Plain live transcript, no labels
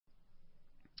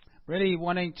really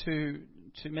wanting to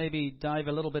maybe dive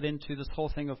a little bit into this whole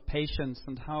thing of patience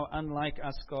and how unlike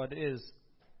us God is.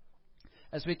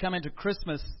 As we come into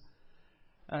Christmas,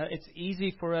 it's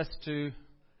easy for us to,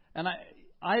 and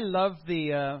I love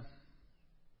the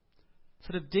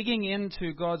sort of digging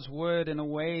into God's Word in a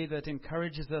way that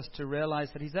encourages us to realize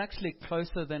that He's actually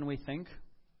closer than we think,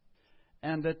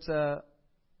 and that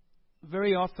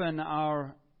very often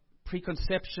our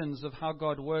preconceptions of how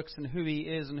God works and who He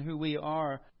is and who we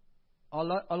are a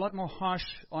lot more harsh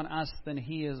on us than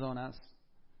He is on us.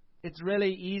 It's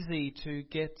really easy to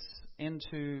get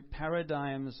into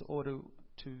paradigms or to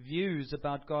views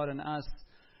about God and us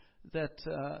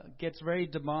that gets very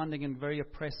demanding and very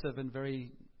oppressive and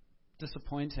very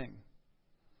disappointing.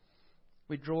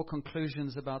 We draw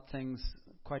conclusions about things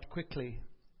quite quickly.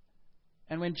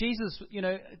 And when Jesus,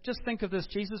 just think of this,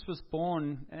 Jesus was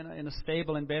born in a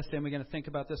stable in Bethlehem. We're going to think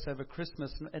about this over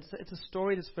Christmas. It's a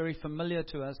story that's very familiar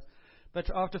to us. But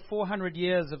after 400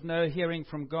 years of no hearing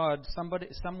from God,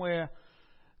 somewhere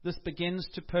this begins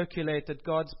to percolate that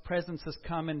God's presence has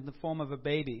come in the form of a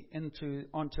baby into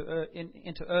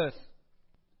earth.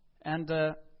 And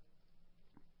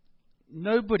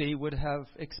nobody would have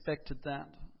expected that,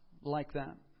 like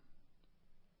that.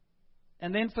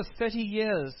 And then for 30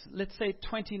 years, let's say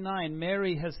 29,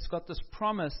 Mary has got this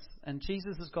promise, and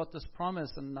Jesus has got this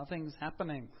promise, and nothing's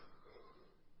happening.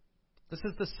 This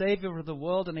is the Savior of the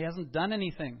world, and He hasn't done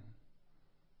anything.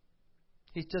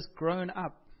 He's just grown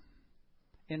up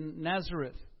in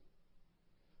Nazareth.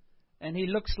 And He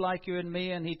looks like you and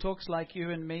me, and He talks like you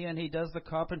and me, and He does the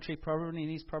carpentry probably,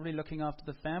 and He's probably looking after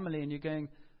the family. And you're going,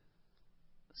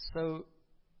 so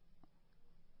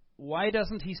why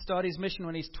doesn't He start His mission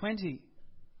when He's 20?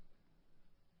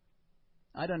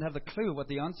 I don't have the clue what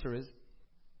the answer is.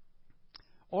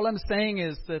 All I'm saying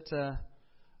is that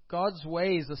God's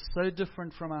ways are so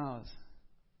different from ours.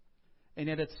 And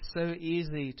yet it's so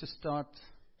easy to start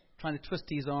trying to twist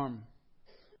His arm.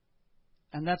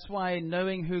 And that's why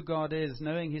knowing who God is,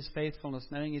 knowing His faithfulness,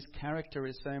 knowing His character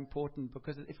is so important.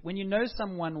 Because when you know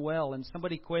someone well and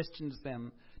somebody questions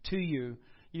them to you,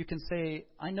 you can say,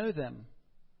 I know them.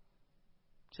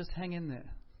 Just hang in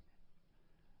there.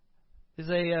 There's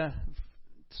a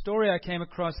story I came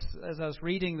across as I was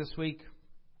reading this week,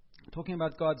 talking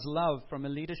about God's love from a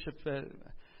leadership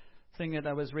thing that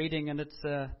I was reading, and it's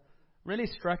really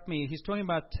struck me. He's talking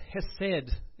about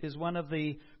hesed is one of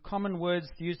the common words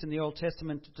used in the Old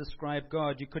Testament to describe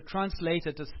God. You could translate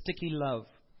it as sticky love.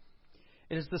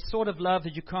 It is the sort of love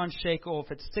that you can't shake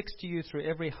off. It sticks to you through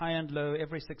every high and low,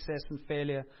 every success and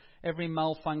failure, every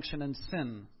malfunction and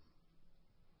sin.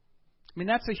 I mean,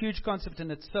 that's a huge concept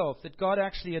in itself, that God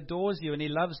actually adores you and He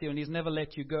loves you and He's never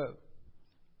let you go.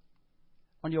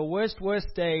 On your worst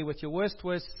day, with your worst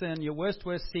sin, your worst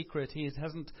secret, He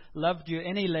hasn't loved you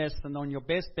any less than on your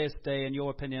best day, in your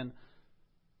opinion.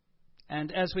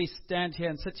 And as we stand here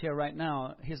and sit here right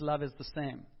now, His love is the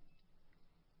same.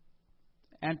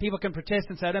 And people can protest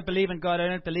and say, I don't believe in God, I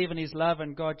don't believe in His love.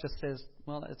 And God just says,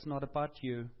 well, it's not about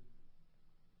you.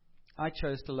 I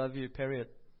chose to love you, period.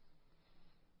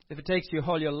 If it takes you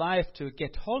all your life to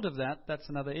get hold of that, that's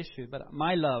another issue. But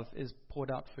my love is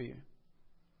poured out for you.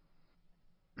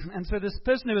 And so this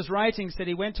person who was writing said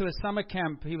he went to a summer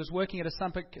camp. He was working at a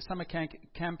summer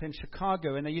camp in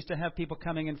Chicago, and they used to have people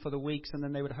coming in for the weeks, and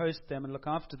then they would host them and look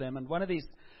after them. And one of these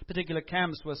particular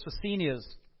camps was for seniors.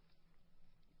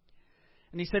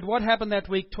 And he said, what happened that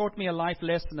week taught me a life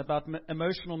lesson about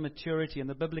emotional maturity and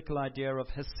the biblical idea of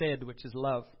hesed, which is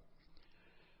love.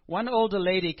 One older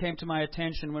lady came to my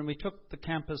attention when we took the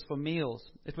campers for meals.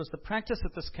 It was the practice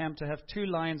at this camp to have 2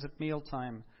 lines at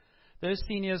mealtime. Those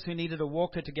seniors who needed a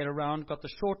walker to get around got the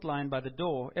short line by the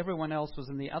door. Everyone else was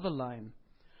in the other line.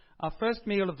 Our first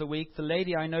meal of the week, the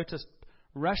lady I noticed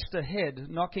rushed ahead,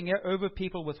 knocking over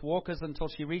people with walkers until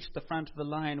she reached the front of the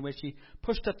line, where she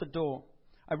pushed at the door.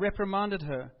 I reprimanded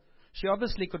her. She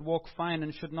obviously could walk fine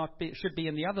and should be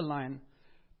in the other line,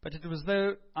 but it was as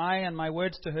though I and my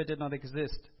words to her did not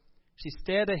exist. She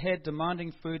stared ahead,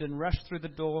 demanding food, and rushed through the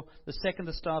door the second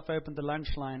the staff opened the lunch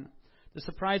line. The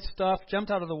surprised staff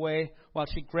jumped out of the way while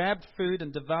she grabbed food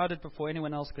and devoured it before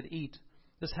anyone else could eat.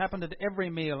 This happened at every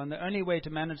meal, and the only way to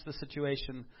manage the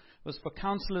situation was for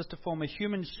counselors to form a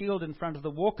human shield in front of the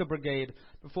walker brigade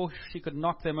before she could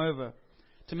knock them over.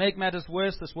 To make matters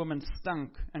worse, this woman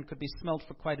stunk and could be smelt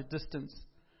for quite a distance.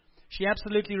 She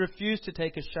absolutely refused to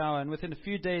take a shower, and within a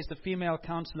few days the female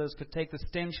counselors could take the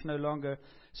stench no longer,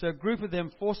 so a group of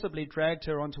them forcibly dragged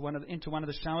her into one of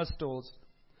the shower stalls.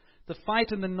 The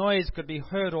fight and the noise could be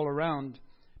heard all around,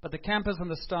 but the campers and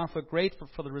the staff were grateful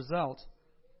for the result.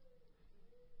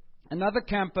 Another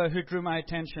camper who drew my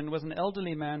attention was an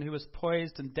elderly man who was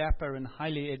poised and dapper and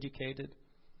highly educated.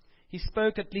 He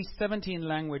spoke at least 17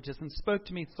 languages and spoke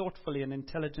to me thoughtfully and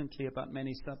intelligently about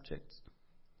many subjects.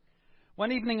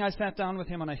 One evening I sat down with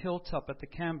him on a hilltop at the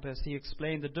camp as he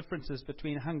explained the differences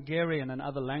between Hungarian and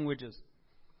other languages.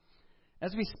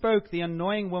 As we spoke, the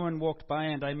annoying woman walked by,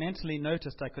 and I mentally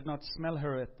noticed I could not smell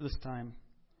her at this time.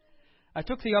 I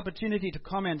took the opportunity to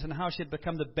comment on how she had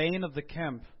become the bane of the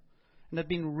camp and had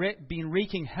been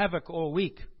wreaking havoc all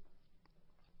week.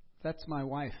 "That's my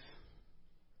wife,"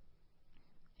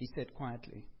 he said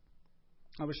quietly.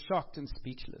 I was shocked and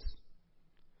speechless.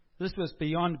 This was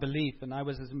beyond belief, and I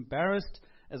was as embarrassed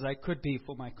as I could be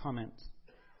for my comment.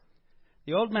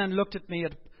 The old man looked at me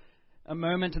a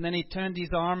moment, and then he turned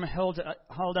his arm, held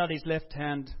out his left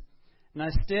hand, and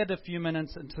I stared a few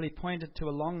minutes until he pointed to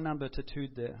a long number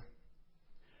tattooed there.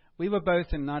 "We were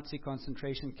both in Nazi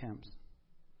concentration camps,"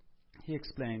 he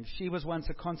explained. "She was once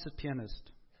a concert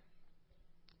pianist.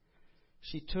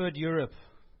 She toured Europe,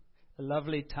 a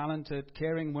lovely, talented,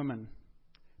 caring woman.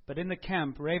 But in the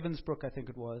camp, Ravensbrück I think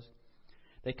it was,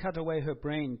 they cut away her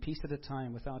brain piece at a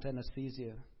time without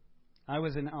anesthesia. I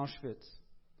was in Auschwitz.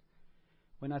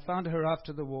 When I found her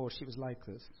after the war, she was like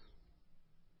this."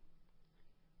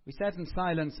 We sat in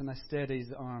silence, and I stared at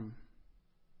his arm.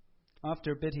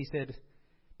 After a bit, he said,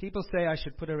 "People say I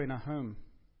should put her in a home,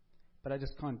 but I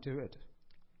just can't do it.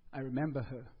 I remember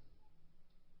her."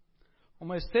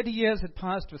 Almost 30 years had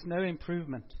passed with no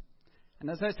improvement. And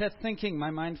as I sat thinking,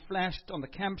 my mind flashed on the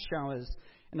camp showers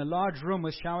in a large room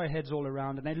with shower heads all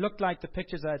around, and they looked like the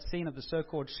pictures I had seen of the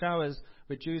so-called showers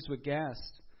where Jews were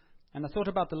gassed. And I thought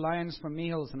about the lines for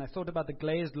meals, and I thought about the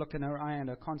glazed look in her eye and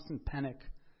her constant panic.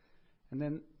 And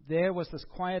then there was this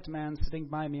quiet man sitting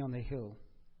by me on the hill.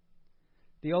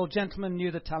 The old gentleman knew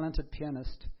the talented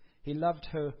pianist. He loved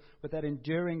her with that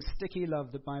enduring, sticky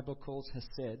love the Bible calls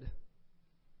hesed.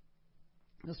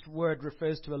 This word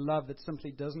refers to a love that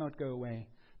simply does not go away,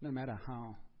 no matter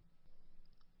how.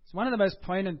 It's one of the most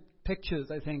poignant pictures,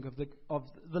 I think, of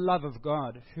the love of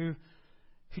God, who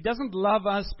doesn't love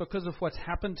us because of what's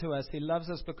happened to us. He loves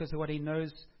us because of what He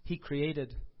knows He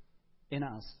created in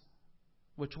us,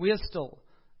 which we are still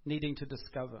needing to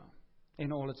discover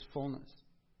in all its fullness.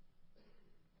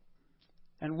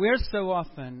 And we're so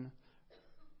often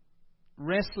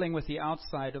wrestling with the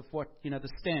outside of the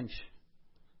stench.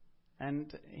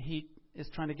 And He is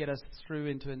trying to get us through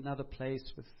into another place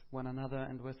with one another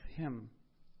and with Him.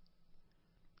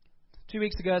 2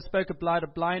 weeks ago, I spoke about a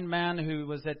blind man who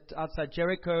was outside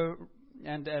Jericho,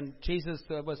 and Jesus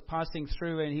was passing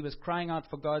through, and he was crying out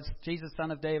for God, "Jesus, Son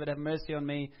of David, have mercy on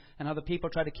me," and how the people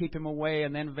tried to keep him away,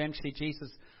 and then eventually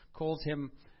Jesus tells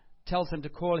him to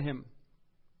call him.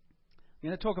 I'm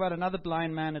going to talk about another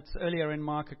blind man. It's earlier in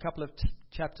Mark, a couple of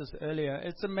chapters earlier.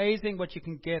 It's amazing what you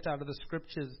can get out of the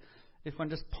Scriptures if one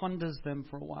just ponders them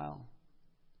for a while.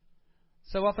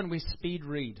 So often we speed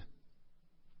read.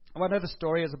 I know the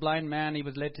story. As a blind man, he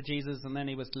was led to Jesus, and then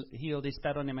he was healed. He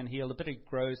spat on him and healed. A bit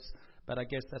gross, but I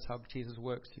guess that's how Jesus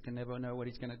works. You can never know what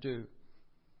He's going to do.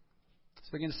 So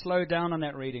we're going to slow down on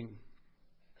that reading.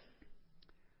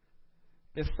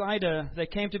 Bethsaida, they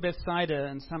came to Bethsaida,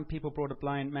 and some people brought a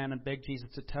blind man and begged Jesus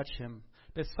to touch him.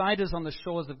 Bethsaida's on the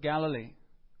shores of Galilee.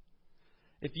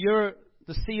 If you're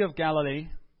the Sea of Galilee,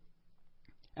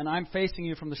 and I'm facing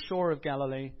you from the shore of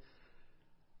Galilee,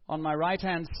 on my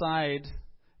right-hand side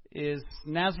is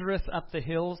Nazareth up the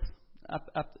hills,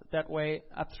 up that way,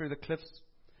 up through the cliffs.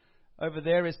 Over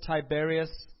there is Tiberias.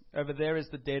 Over there is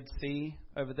the Dead Sea.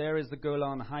 Over there is the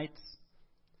Golan Heights.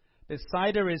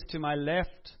 Bethsaida is to my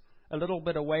left, a little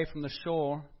bit away from the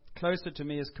shore. Closer to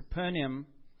me is Capernaum,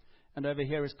 and over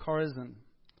here is Chorazin.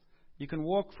 You can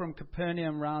walk from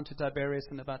Capernaum round to Tiberias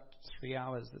in about 3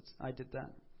 hours. I did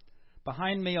that.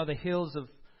 Behind me are the hills of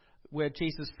where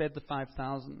Jesus fed the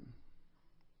 5,000.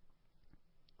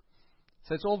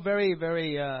 So it's all very,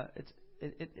 very.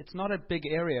 It's not a big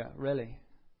area, really.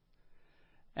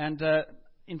 And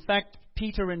in fact,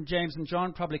 Peter and James and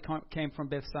John probably came from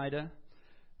Bethsaida,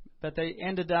 but they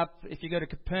ended up. If you go to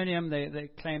Capernaum, they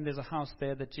claim there's a house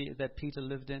there that Peter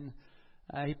lived in.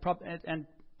 And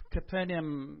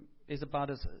Capernaum is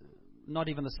about not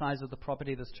even the size of the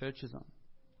property this church is on.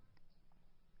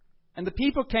 And the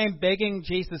people came begging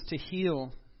Jesus to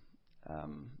heal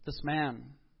this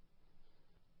man.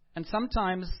 And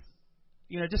sometimes,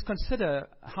 just consider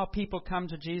how people come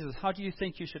to Jesus. How do you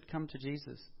think you should come to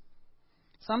Jesus?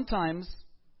 Sometimes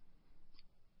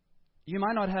you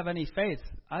might not have any faith.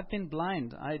 I've been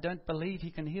blind. I don't believe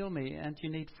He can heal me. And you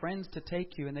need friends to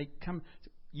take you. And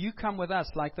you come with us,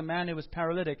 like the man who was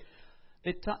paralytic.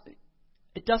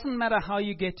 It doesn't matter how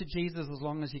you get to Jesus as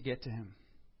long as you get to Him.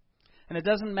 And it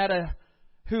doesn't matter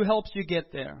who helps you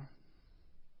get there.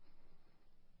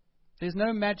 There's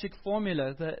no magic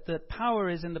formula. The power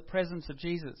is in the presence of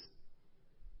Jesus.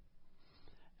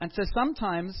 And so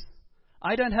sometimes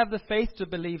I don't have the faith to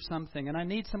believe something, and I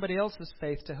need somebody else's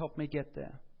faith to help me get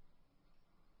there.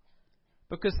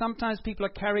 Because sometimes people are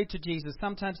carried to Jesus.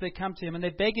 Sometimes they come to Him and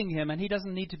they're begging Him, and He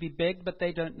doesn't need to be begged, but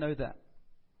they don't know that.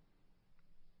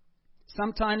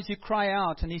 Sometimes you cry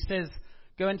out and He says,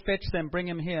 go and fetch them, bring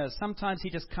him here. Sometimes He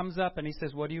just comes up and He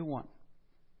says, what do you want?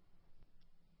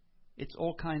 It's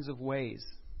all kinds of ways.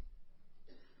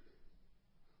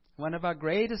 One of our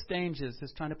greatest dangers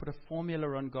is trying to put a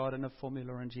formula on God and a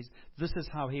formula on Jesus. This is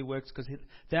how He works because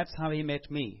that's how He met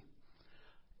me.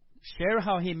 Share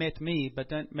how He met me, but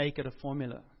don't make it a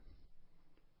formula.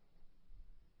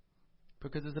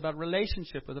 Because it's about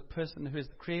relationship with a person who is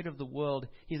the creator of the world.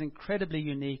 He's incredibly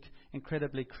unique,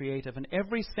 incredibly creative. And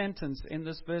every sentence in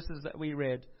these verses that we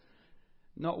read,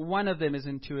 not one of them is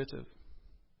intuitive.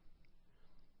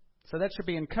 So that should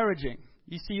be encouraging.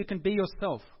 You see, you can be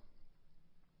yourself.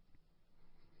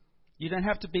 You don't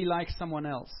have to be like someone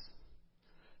else.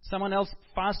 Someone else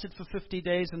fasted for 50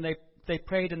 days and they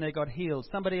prayed and they got healed.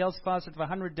 Somebody else fasted for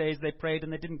 100 days, they prayed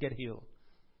and they didn't get healed.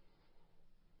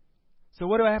 So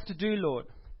what do I have to do, Lord?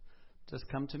 Just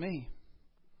come to me.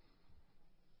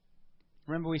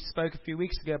 Remember we spoke a few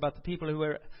weeks ago about the people who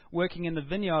were working in the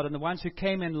vineyard, and the ones who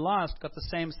came in last got the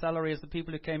same salary as the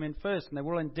people who came in first, and they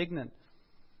were all indignant.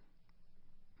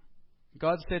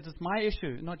 God said, it's my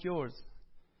issue, not yours.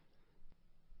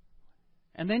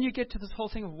 And then you get to this whole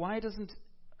thing of I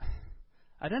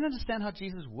don't understand how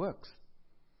Jesus works.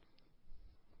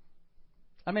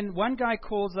 I mean, one guy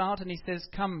calls out and he says,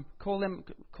 come, call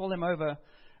them over.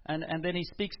 And then he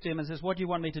speaks to him and says, what do you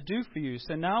want me to do for you?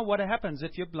 So now what happens?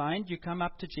 If you're blind, you come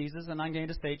up to Jesus and I'm going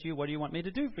to say to you, what do you want me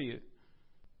to do for you?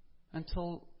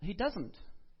 Until He doesn't.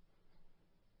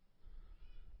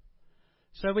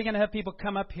 So we're going to have people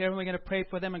come up here and we're going to pray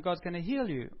for them and God's going to heal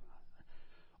you.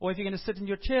 Or if you're going to sit in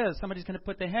your chair, somebody's going to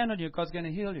put their hand on you, God's going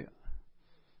to heal you.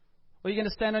 Or you're going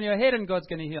to stand on your head and God's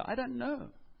going to heal. I don't know.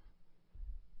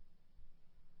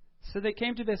 So they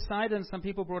came to Bethsaida and some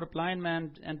people brought a blind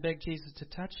man and begged Jesus to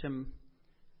touch him.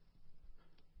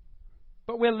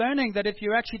 But we're learning that if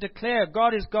you actually declare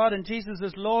God is God and Jesus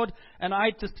is Lord, and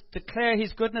I declare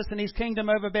His goodness and His kingdom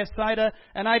over Bethsaida,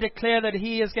 and I declare that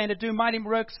He is going to do mighty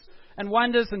works and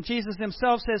wonders, and Jesus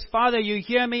Himself says, Father, you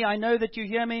hear me, I know that you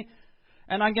hear me,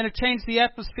 and I'm going to change the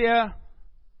atmosphere.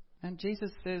 And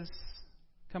Jesus says,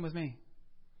 come with me.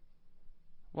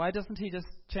 Why doesn't He just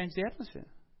change the atmosphere?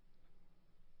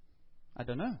 I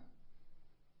don't know.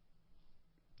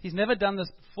 He's never done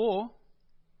this before.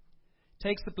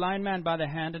 Takes the blind man by the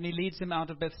hand and He leads him out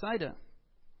of Bethsaida.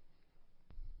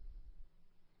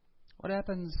 What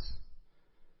happens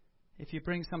if you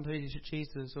bring somebody to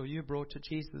Jesus, or you're brought to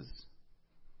Jesus,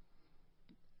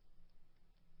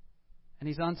 and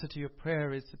His answer to your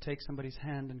prayer is to take somebody's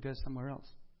hand and go somewhere else?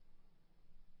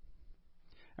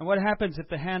 And what happens if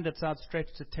the hand that's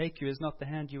outstretched to take you is not the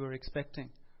hand you were expecting?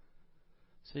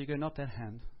 So you go, not that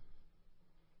hand,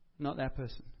 not that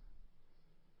person.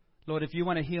 Lord, if you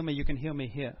want to heal me, you can heal me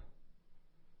here.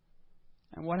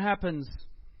 And what happens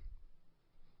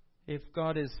if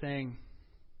God is saying,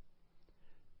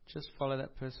 just follow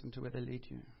that person to where they lead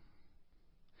you?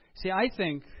 See, I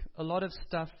think a lot of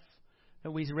stuff that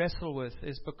we wrestle with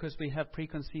is because we have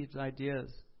preconceived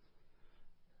ideas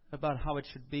about how it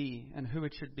should be and who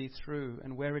it should be through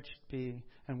and where it should be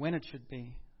and when it should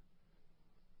be.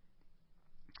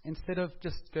 Instead of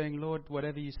just going, Lord,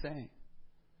 whatever you say.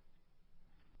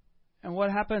 And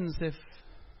what happens if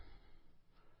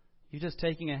you're just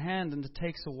taking a hand and it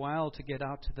takes a while to get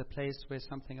out to the place where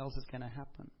something else is going to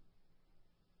happen?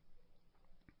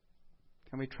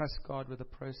 Can we trust God with the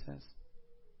process?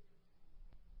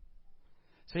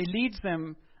 So He leads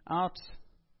them out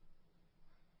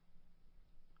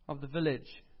of the village.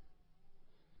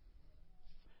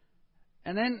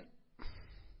 And then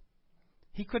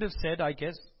He could have said, I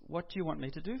guess, what do you want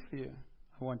me to do for you?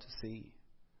 I want to see.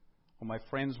 Or my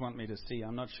friends want me to see.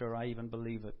 I'm not sure I even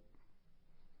believe it.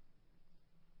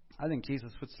 I think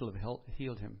Jesus would still have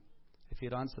healed him if He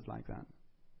had answered like that.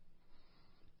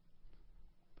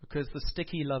 Because the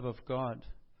sticky love of God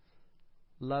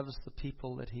loves the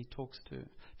people that He talks to.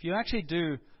 If you actually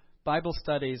do Bible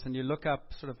studies and you look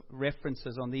up sort of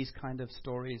references on these kind of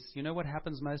stories, you know what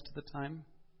happens most of the time?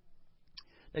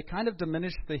 They kind of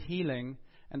diminish the healing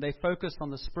and they focus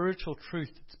on the spiritual truth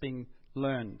that's being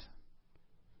learned.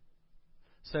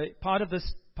 So part of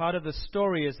this part of the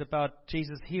story is about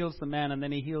Jesus heals the man and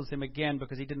then he heals him again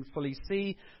because he didn't fully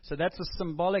see. So that's a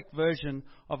symbolic version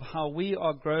of how we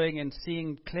are growing and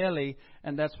seeing clearly,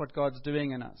 and that's what God's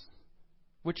doing in us,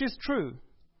 which is true.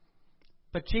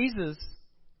 But Jesus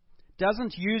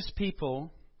doesn't use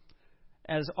people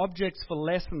as objects for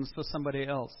lessons for somebody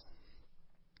else.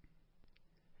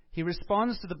 He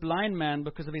responds to the blind man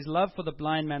because of his love for the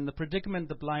blind man, the predicament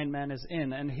the blind man is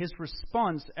in. And his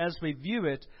response, as we view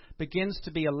it, begins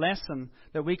to be a lesson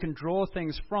that we can draw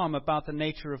things from about the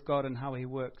nature of God and how he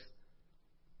works.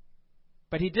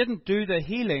 But he didn't do the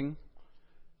healing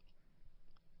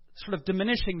sort of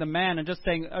diminishing the man and just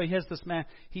saying, oh, here's this man.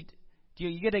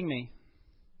 You're getting me?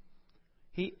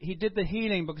 He did the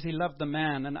healing because he loved the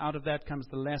man, and out of that comes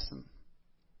the lesson.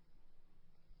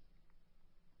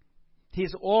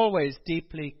 He's always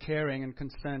deeply caring and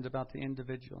concerned about the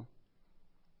individual.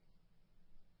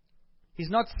 He's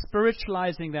not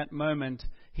spiritualizing that moment.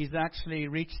 He's actually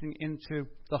reaching into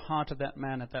the heart of that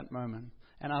man at that moment.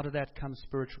 And out of that comes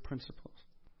spiritual principles.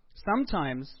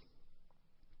 Sometimes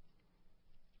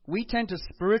we tend to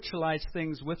spiritualize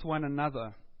things with one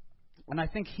another. And I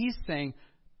think he's saying,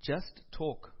 just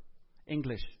talk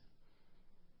English.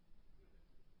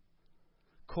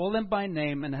 Call them by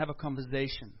name and have a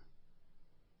conversation.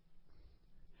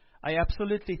 I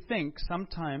absolutely think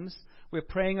sometimes we're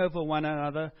praying over one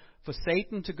another for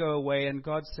Satan to go away, and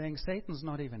God's saying, Satan's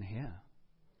not even here.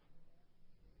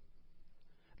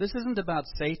 This isn't about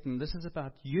Satan. This is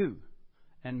about you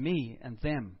and me and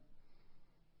them.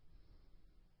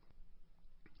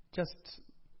 Just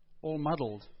all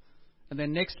muddled. And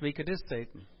then next week it is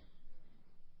Satan.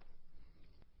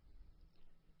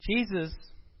 Jesus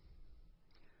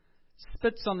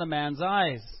spits on the man's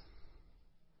eyes.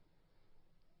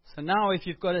 So now if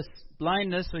you've got a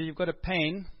blindness or you've got a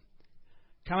pain,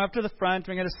 come up to the front,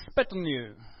 we're going to spit on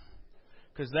you.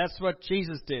 Because that's what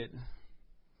Jesus did.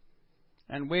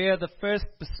 And we're the first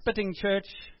spitting church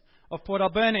of Port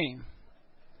Alberni.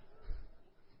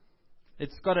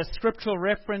 It's got a scriptural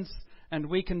reference, and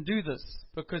we can do this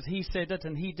because he said it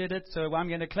and he did it, so I'm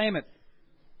going to claim it.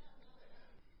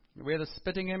 We're the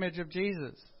spitting image of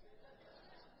Jesus.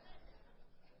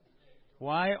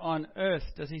 Why on earth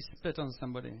does he spit on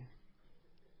somebody?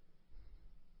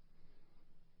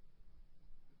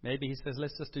 Maybe he says,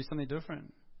 let's just do something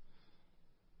different.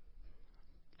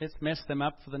 Let's mess them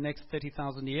up for the next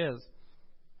 30,000 years.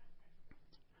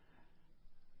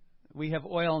 We have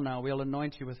oil now. We'll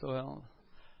anoint you with oil.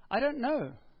 I don't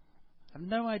know. I have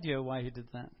no idea why he did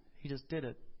that. He just did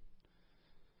it.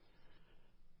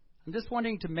 I'm just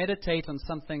wanting to meditate on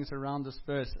some things around this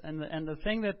verse. And the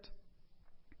thing that,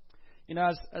 you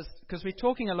know, because we're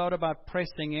talking a lot about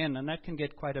pressing in, and that can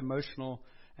get quite emotional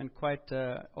and quite,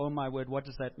 oh my word, what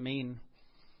does that mean?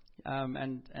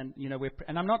 And you know,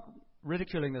 and I'm not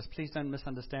ridiculing this. Please don't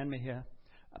misunderstand me here.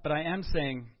 But I am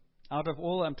saying, out of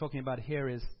all I'm talking about here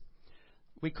is,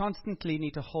 we constantly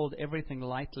need to hold everything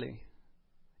lightly.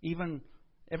 Even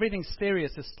everything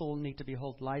serious is still need to be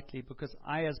held lightly, because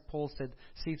I, as Paul said,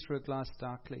 see through a glass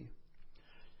darkly.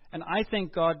 And I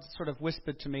think God sort of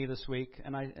whispered to me this week,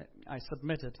 and I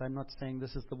submit it. I'm not saying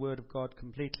this is the word of God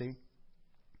completely.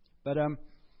 But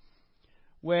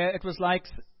where it was like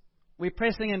we're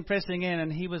pressing in,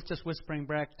 and he was just whispering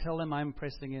back, tell them I'm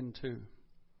pressing in too.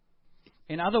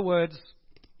 In other words,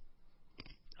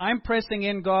 I'm pressing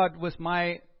in, God, with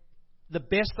the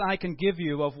best I can give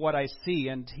you of what I see.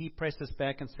 And he presses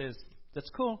back and says, that's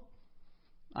cool.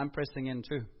 I'm pressing in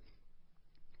too.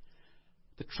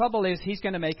 The trouble is he's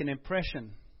going to make an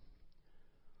impression.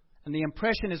 And the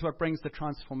impression is what brings the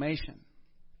transformation.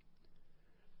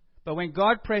 But when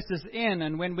God presses in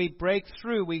and when we break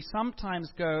through, we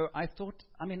sometimes go, I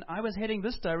was heading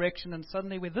this direction and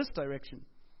suddenly we're this direction.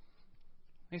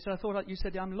 He said, I thought you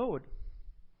said I'm Lord.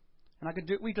 And I could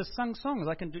do, we just sung songs.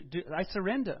 I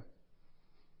surrender.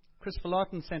 Chris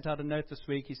Fullerton sent out a note this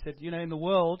week. He said, you know, in the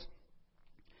world,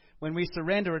 when we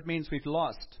surrender, it means we've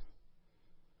lost.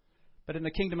 But in the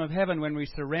kingdom of heaven, when we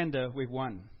surrender, we've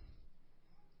won.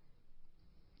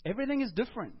 Everything is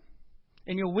different.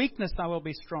 In your weakness, I will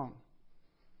be strong.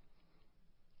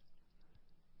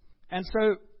 And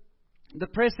so, the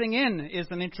pressing in is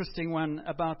an interesting one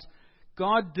about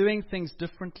God doing things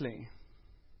differently.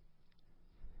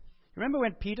 Remember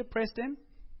when Peter pressed in?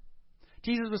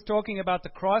 Jesus was talking about the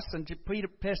cross, and Peter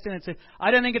pressed in and said,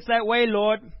 I don't think it's that way,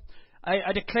 Lord.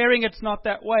 I'm declaring it's not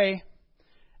that way.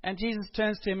 And Jesus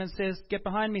turns to him and says, get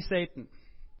behind me, Satan.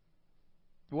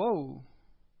 Whoa.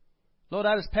 Lord,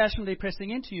 I was passionately pressing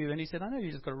into you. And he said, I know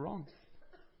you just got it wrong.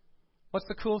 What's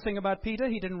the cool thing about Peter?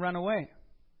 He didn't run away.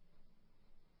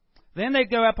 Then they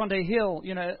go up on a hill,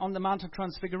 on the Mount of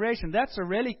Transfiguration. That's a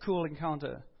really cool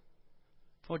encounter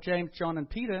for James, John, and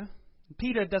Peter.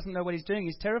 Peter doesn't know what he's doing.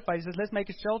 He's terrified. He says, let's make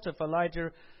a shelter for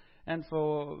Elijah and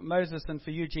for Moses and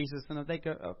for you, Jesus. And they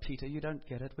go, oh, Peter, you don't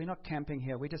get it. We're not camping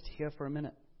here. We're just here for a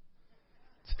minute.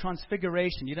 It's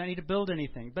transfiguration. You don't need to build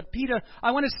anything. But Peter,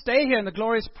 I want to stay here in the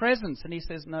glorious presence. And he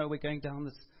says, no, we're going down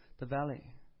the valley.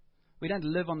 We don't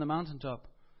live on the mountaintop.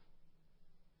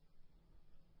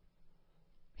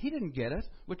 He didn't get it,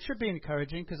 which should be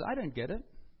encouraging because I don't get it.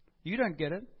 You don't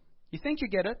get it. You think you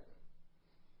get it.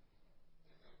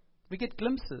 We get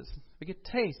glimpses. We get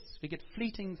tastes. We get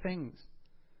fleeting things.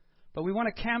 But we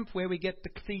want to camp where we get the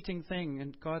fleeting thing.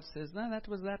 And God says, no, that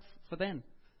was that for then.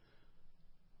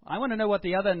 I want to know what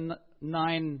the other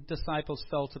 9 disciples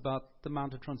felt about the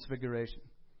Mount of Transfiguration.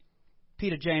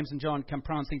 Peter, James, and John come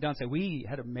prancing down and say, we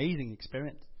had an amazing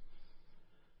experience.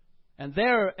 And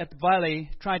they're at the valley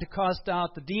trying to cast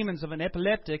out the demons of an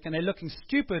epileptic, and they're looking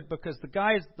stupid because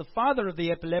the father of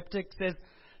the epileptic says,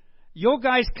 your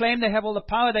guys claim they have all the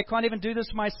power. They can't even do this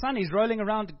to my son. He's rolling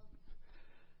around.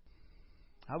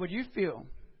 How would you feel?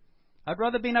 I'd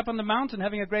rather been up on the mountain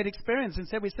having a great experience.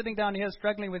 Instead, we're sitting down here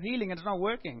struggling with healing and it's not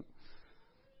working.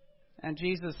 And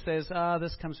Jesus says,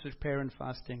 this comes through prayer and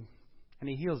fasting. And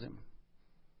he heals him.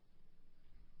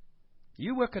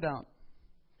 You work it out.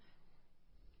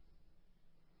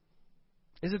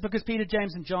 Is it because Peter,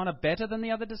 James, and John are better than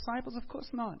the other disciples? Of course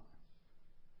not.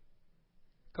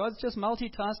 God's just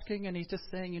multitasking and he's just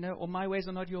saying, all my ways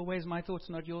are not your ways, my thoughts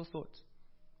are not your thoughts.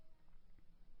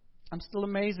 I'm still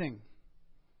amazing.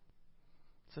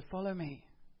 So follow me.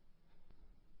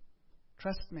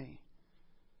 Trust me.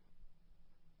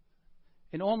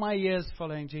 In all my years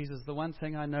following Jesus, the one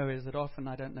thing I know is that often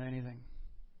I don't know anything.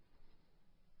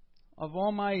 Of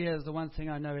all my years, the one thing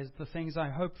I know is the things I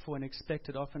hoped for and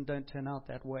expected often don't turn out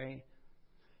that way.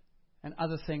 And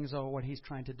other things are what he's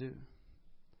trying to do.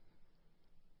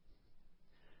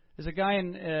 There's a guy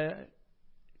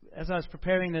as I was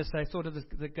preparing this, I thought of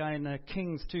the guy in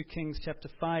 2 Kings chapter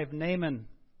 5, Naaman.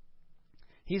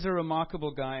 He's a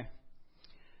remarkable guy.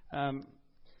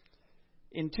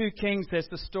 In 2 Kings, there's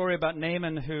the story about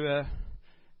Naaman who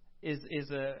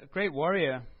is a great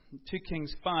warrior. 2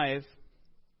 Kings 5.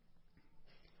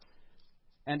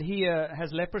 And he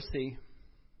has leprosy.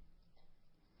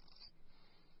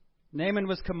 Naaman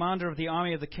was commander of the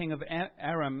army of the king of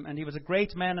Aram, and he was a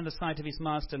great man in the sight of his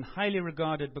master and highly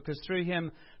regarded because through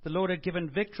him the Lord had given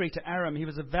victory to Aram. He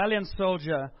was a valiant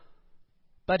soldier,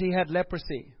 but he had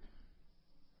leprosy.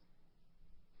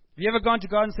 Have you ever gone to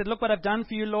God and said, look what I've done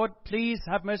for you, Lord. Please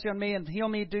have mercy on me and heal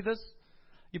me, do this.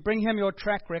 You bring him your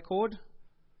track record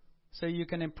so you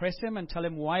can impress him and tell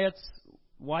him why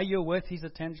you're worth his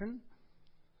attention.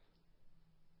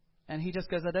 And he just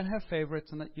goes, I don't have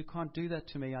favorites and that you can't do that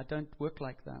to me. I don't work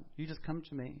like that. You just come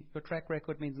to me. Your track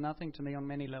record means nothing to me on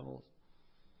many levels.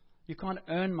 You can't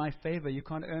earn my favor. You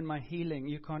can't earn my healing.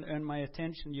 You can't earn my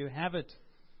attention. You have it.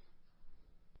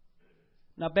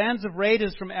 Now, bands of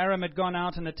raiders from Aram had gone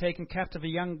out and had taken captive a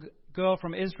young girl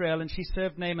from Israel, and she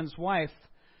served Naaman's wife.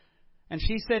 And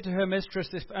she said to her mistress,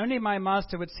 if only my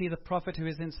master would see the prophet who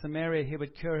is in Samaria, he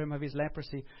would cure him of his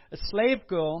leprosy. A slave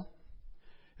girl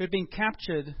who had been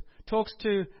captured talks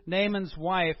to Naaman's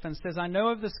wife and says, I know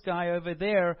of this guy over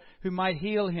there who might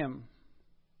heal him.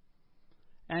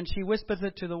 And she whispers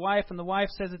it to the wife, and the wife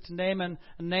says it to Naaman,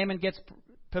 and Naaman gets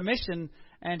permission,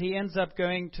 and he ends up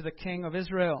going to the king of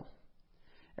Israel.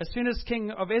 As soon as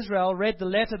king of Israel read the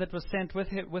letter that was sent with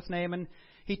Naaman,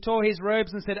 he tore his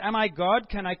robes and said, am I God?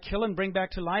 Can I kill and bring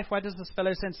back to life? Why does this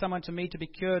fellow send someone to me to be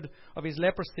cured of his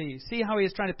leprosy? See how he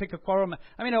is trying to pick a quarrel.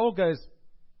 I mean, it all goes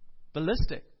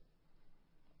ballistic.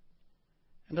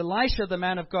 And Elisha, the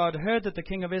man of God, heard that the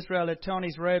king of Israel had torn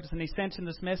his robes, and he sent him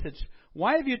this message.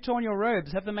 Why have you torn your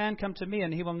robes? Have the man come to me,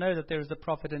 and he will know that there is a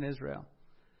prophet in Israel.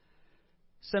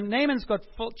 So Naaman's got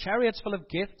chariots full of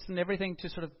gifts and everything to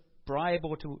sort of bribe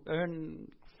or to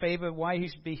earn favor, why he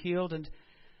should be healed. And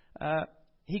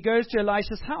he goes to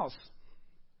Elisha's house.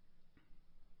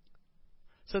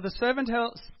 So the servant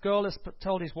girl has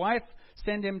told his wife,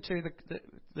 send him to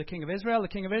the king of Israel. The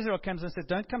king of Israel comes and says,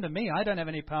 don't come to me, I don't have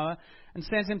any power, and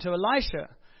sends him to Elisha.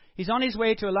 He's on his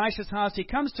way to Elisha's house. He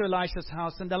comes to Elisha's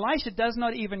house, and Elisha does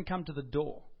not even come to the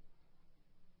door.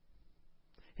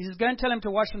 He says, go and tell him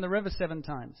to wash in the river 7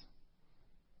 times.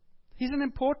 He's an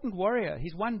important warrior.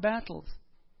 He's won battles.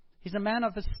 He's a man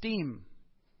of esteem.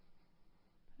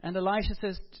 And Elisha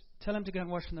says, tell him to go and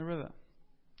wash in the river.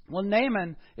 Well,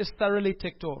 Naaman is thoroughly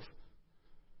ticked off.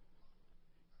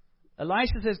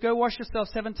 Elisha says, go wash yourself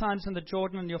 7 times in the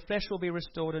Jordan, and your flesh will be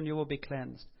restored and you will be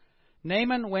cleansed.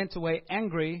 Naaman went away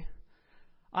angry.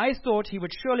 I thought he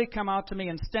would surely come out to me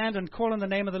and stand and call on the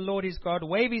name of the Lord his God,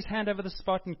 wave his hand over the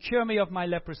spot and cure me of my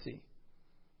leprosy.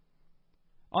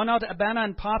 Are not Abana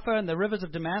and Pharpar and the rivers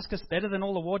of Damascus better than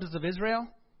all the waters of Israel?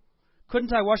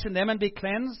 Couldn't I wash in them and be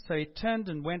cleansed? So he turned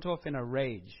and went off in a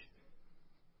rage.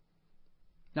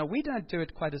 Now, we don't do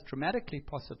it quite as dramatically,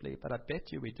 possibly, but I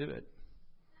bet you we do it.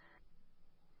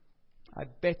 I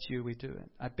bet you we do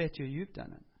it. I bet you you've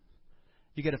done it.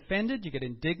 You get offended, you get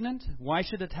indignant. Why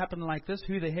should it happen like this?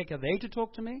 Who the heck are they to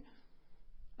talk to me?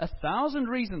 1,000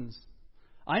 reasons.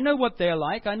 I know what they're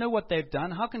like. I know what they've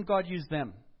done. How can God use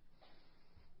them?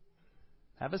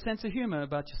 Have a sense of humor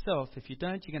about yourself. If you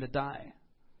don't, you're going to die.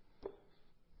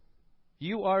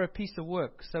 You are a piece of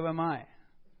work. So am I.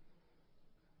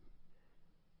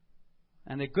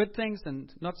 And there are good things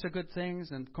and not so good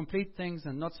things, and complete things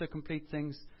and not so complete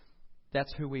things.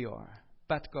 That's who we are.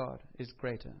 But God is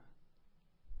greater.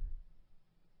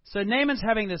 So Naaman's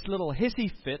having this little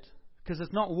hissy fit because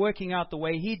it's not working out the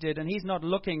way he did, and he's not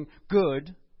looking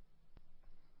good.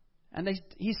 And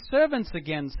his servants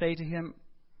again say to him,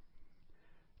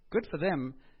 good for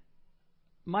them,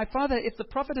 my father, if the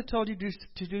prophet had told you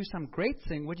to do some great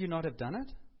thing, would you not have done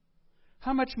it?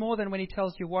 How much more than when he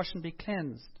tells you, wash and be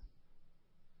cleansed?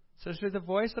 So through the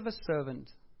voice of a servant,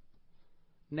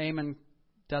 Naaman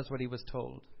does what he was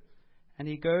told. And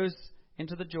he goes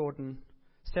into the Jordan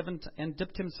and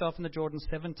dipped himself in the Jordan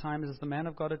 7 times as the man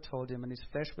of God had told him, and his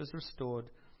flesh was restored,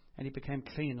 and he became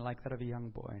clean like that of a young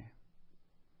boy.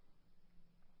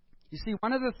 You see,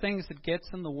 one of the things that gets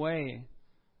in the way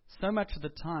so much of the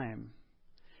time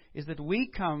is that we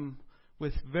come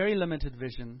with very limited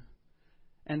vision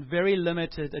and very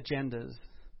limited agendas,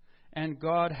 and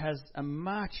God has a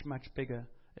much, much bigger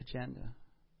agenda.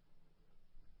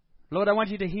 Lord, I want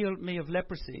you to heal me of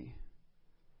leprosy.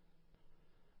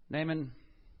 Naaman,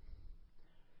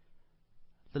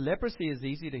 the leprosy is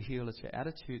easy to heal. It's your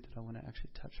attitude that I want to actually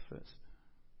touch first.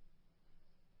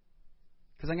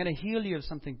 Because I'm going to heal you of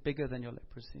something bigger than your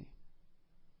leprosy.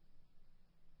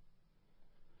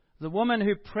 The woman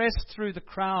who pressed through the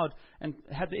crowd and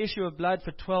had the issue of blood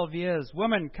for 12 years.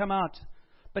 Woman, come out.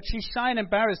 But she's shy and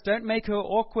embarrassed. Don't make her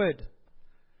awkward.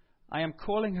 I am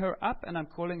calling her up and I'm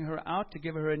calling her out to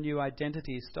give her a new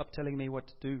identity. Stop telling me what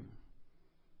to do.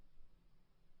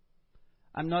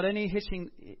 I'm not only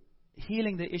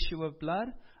healing the issue of blood,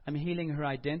 I'm healing her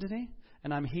identity,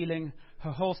 and I'm healing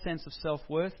her whole sense of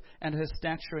self-worth and her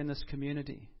stature in this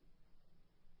community.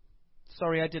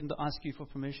 Sorry, I didn't ask you for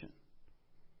permission.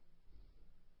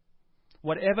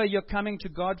 Whatever you're coming to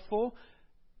God for,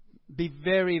 be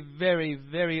very, very,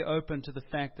 very open to the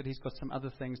fact that He's got some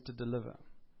other things to deliver.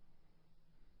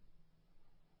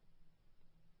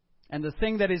 And the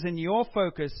thing that is in your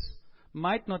focus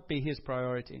might not be His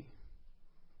priority.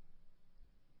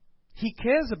 He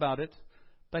cares about it,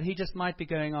 but He just might be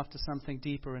going after something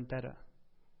deeper and better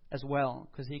as well,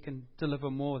 because He can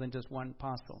deliver more than just one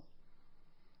parcel.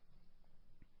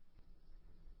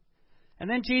 And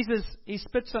then Jesus, He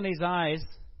spits on his eyes,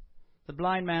 the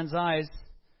blind man's eyes.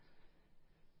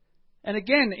 And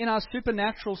again, in our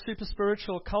supernatural, super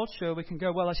spiritual culture, we can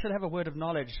go, well, I should have a word of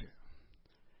knowledge.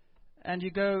 And you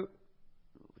go,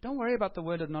 don't worry about the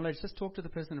word of knowledge, just talk to the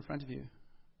person in front of you.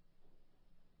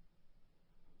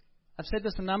 I've said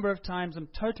this a number of times. I'm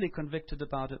totally convicted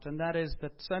about it, and that is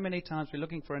that so many times we're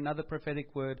looking for another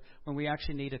prophetic word when we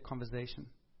actually need a conversation.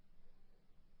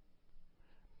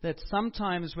 That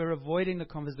sometimes we're avoiding the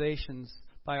conversations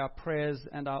by our prayers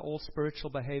and our all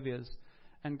spiritual behaviors,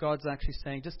 and God's actually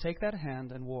saying, just take that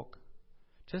hand and walk.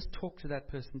 Just talk to that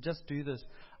person. Just do this.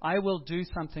 I will do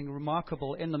something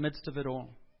remarkable in the midst of it all.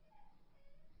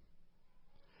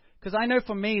 Because I know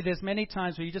for me, there's many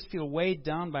times where you just feel weighed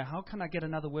down by how can I get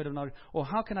another word of knowledge, or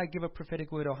how can I give a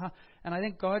prophetic word, and I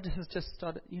think God has just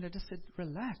started, just said,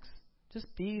 relax.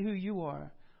 Just be who you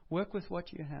are. Work with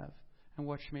what you have and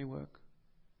watch me work.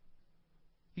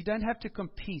 You don't have to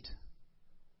compete.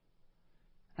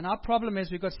 And our problem is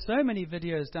we've got so many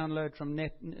videos downloaded from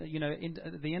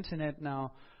the internet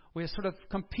now. We're sort of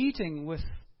competing with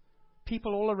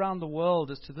people all around the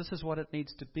world as to this is what it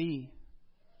needs to be.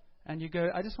 And you go,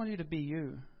 I just want you to be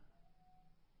you.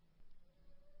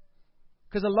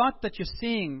 Because a lot that you're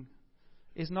seeing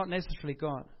is not necessarily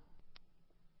God.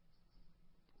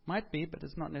 Might be, but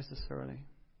it's not necessarily.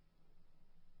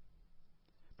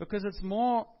 Because it's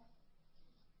more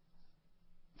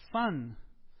fun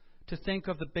to think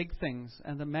of the big things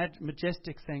and the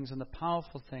majestic things and the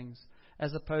powerful things,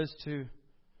 as opposed to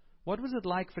what was it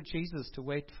like for Jesus to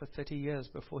wait for 30 years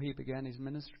before He began His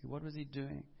ministry? What was He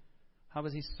doing? How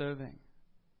was He serving?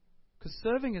 Because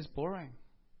serving is boring.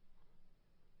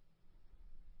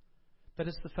 but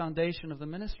it's the foundation of the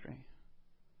ministry.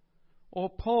 Or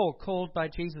Paul, called by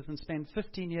Jesus and spent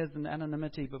 15 years in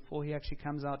anonymity before he actually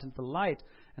comes out into the light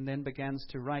and then begins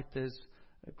to write those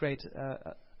great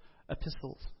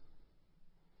epistles.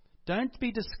 Don't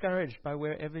be discouraged by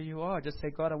wherever you are. Just say,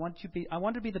 God, I want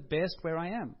to be the best where I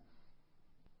am.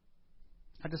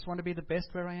 I just want to be the best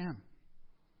where I am.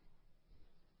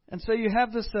 And so you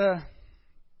have this,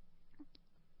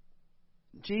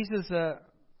 Jesus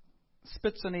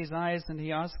spits in his eyes and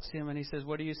he asks him and he says,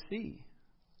 what do you see?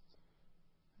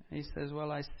 And he says,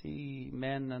 well, I see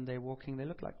men and they're walking, they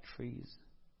look like trees.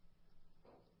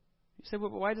 You say,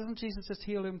 well, why doesn't Jesus just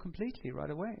heal him completely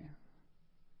right away?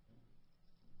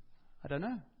 I don't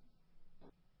know.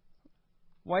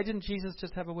 Why didn't Jesus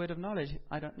just have a word of knowledge?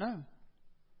 I don't know.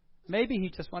 Maybe he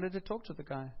just wanted to talk to the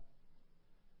guy.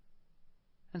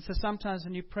 And so sometimes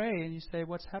when you pray and you say,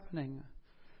 what's happening?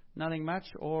 Nothing much,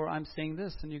 or I'm seeing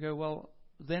this. And you go, well,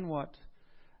 then what?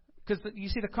 Because you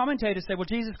see the commentators say, well,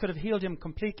 Jesus could have healed him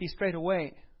completely straight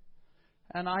away.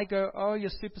 And I go, oh, you're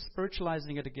super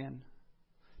spiritualizing it again.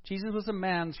 Jesus was a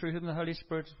man through whom the Holy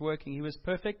Spirit was working. He was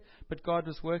perfect, but God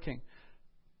was working.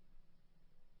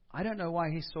 I don't know why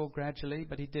he saw gradually,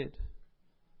 but he did.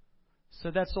 So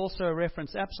that's also a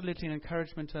reference, absolutely an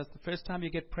encouragement to us. The first time you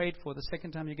get prayed for, the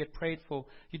second time you get prayed for,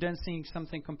 you don't see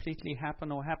something completely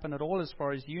happen or happen at all as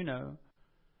far as you know.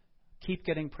 Keep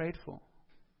getting prayed for.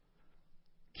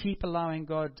 Keep allowing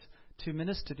God to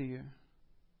minister to you.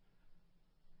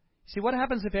 See, what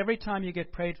happens if every time you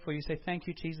get prayed for, you say, thank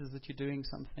you, Jesus, that you're doing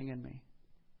something in me?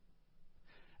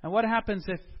 And what happens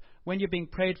if when you're being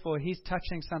prayed for, he's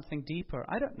touching something deeper?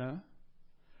 I don't know.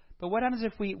 But what happens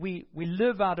if we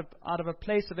live out of a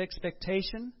place of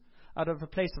expectation, out of a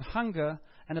place of hunger,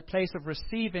 and a place of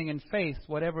receiving in faith,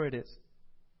 whatever it is?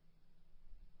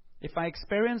 If I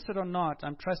experience it or not,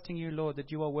 I'm trusting you, Lord,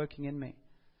 that you are working in me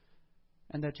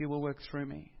and that you will work through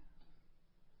me.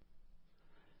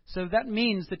 So that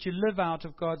means that you live out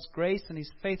of God's grace and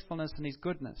his faithfulness and his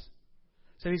goodness.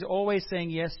 So he's always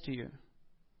saying yes to you.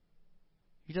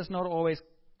 He's just not always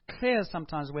clear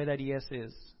sometimes where that yes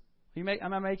is.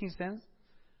 Am I making sense?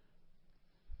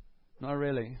 Not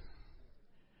really.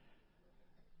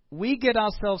 We get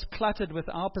ourselves cluttered with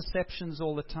our perceptions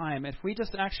all the time. If we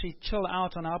just actually chill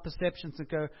out on our perceptions and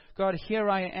go, God, here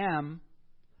I am.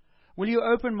 Will you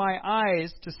open my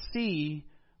eyes to see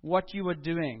what you are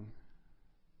doing?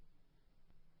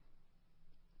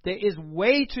 There is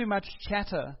way too much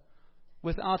chatter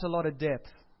without a lot of depth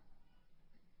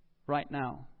right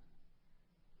now.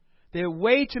 There are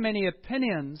way too many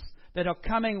opinions that are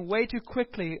coming way too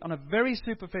quickly on a very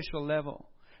superficial level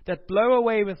that blow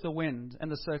away with the wind and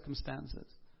the circumstances.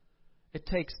 It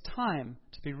takes time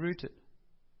to be rooted.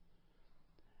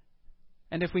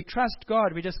 And if we trust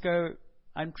God, we just go,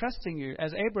 I'm trusting you,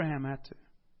 as Abraham had to.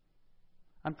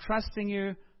 I'm trusting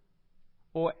you.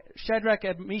 Or Shadrach,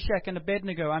 Meshach, and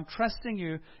Abednego, I'm trusting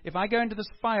you. If I go into this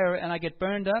fire and I get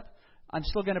burned up, I'm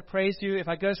still going to praise you. If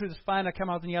I go through this fire and I come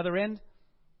out on the other end,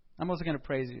 I'm also going to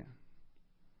praise you.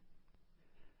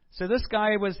 So this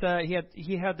guy was,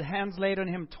 he had the hands laid on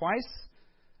him twice,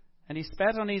 and he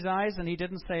spat on his eyes, and he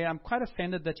didn't say, I'm quite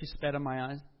offended that you spat on my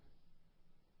eyes.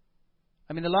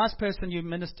 I mean, the last person you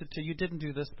ministered to, you didn't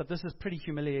do this, but this is pretty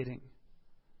humiliating.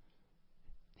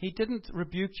 He didn't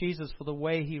rebuke Jesus for the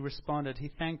way he responded.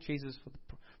 He thanked Jesus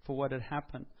for what had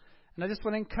happened. And I just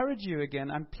want to encourage you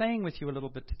again. I'm playing with you a little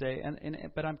bit today,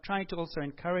 but I'm trying to also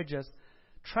encourage us.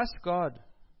 Trust God.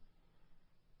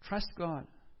 Trust God.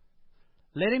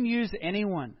 Let him use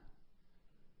anyone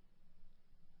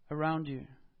around you.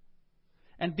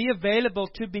 And be available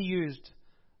to be used.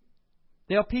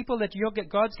 There are people that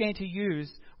God's going to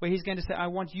use where he's going to say, I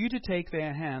want you to take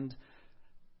their hand.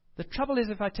 The trouble is,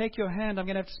 if I take your hand, I'm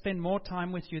going to have to spend more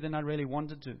time with you than I really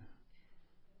wanted to.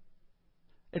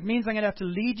 It means I'm going to have to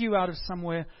lead you out of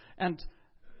somewhere, and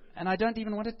I don't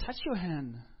even want to touch your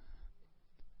hand.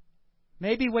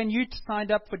 Maybe when you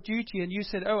signed up for duty and you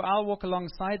said, oh, I'll walk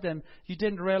alongside them, you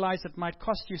didn't realize it might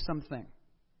cost you something.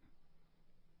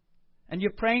 And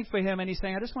you're praying for him, and he's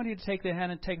saying, I just want you to take their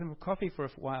hand and take them for coffee for a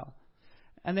while.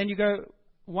 And then you go,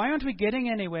 why aren't we getting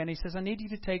anywhere? And he says, I need you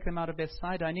to take them out of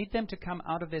Bethsaida. I need them to come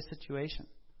out of their situation.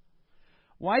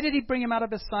 Why did he bring them out of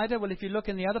Bethsaida? Well, if you look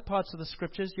in the other parts of the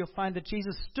scriptures, you'll find that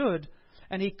Jesus stood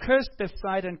and he cursed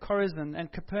Bethsaida and Chorazin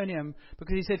and Capernaum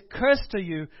because he said, cursed are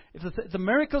you. If the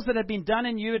miracles that had been done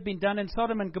in you had been done in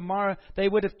Sodom and Gomorrah, they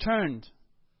would have turned.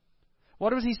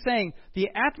 What was he saying? The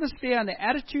atmosphere and the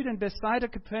attitude in Bethsaida,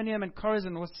 Capernaum, and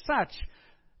Chorazin was such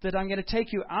that I'm going to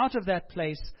take you out of that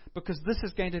place because this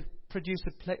is going to produce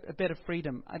a better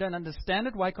freedom. I don't understand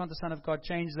it. Why can't the Son of God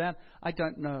change that? I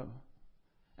don't know.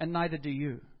 and neither do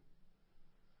you.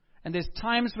 And there's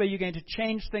times where you're going to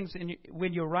change things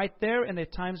when you're right there, and there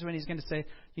are times when He's going to say,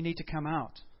 you need to come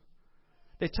out.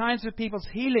 There are times where people's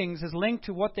healings is linked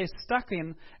to what they're stuck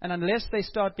in, and unless they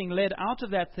start being led out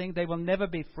of that thing, they will never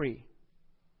be free.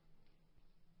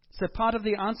 So part of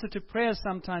the answer to prayer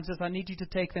sometimes is, I need you to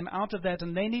take them out of that,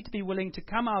 and they need to be willing to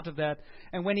come out of that.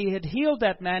 And when He had healed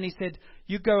that man, He said,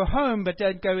 you go home, but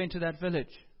don't go into that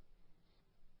village.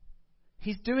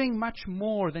 He's doing much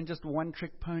more than just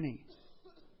one-trick pony.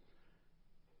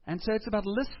 And so it's about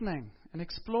listening and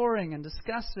exploring and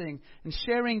discussing and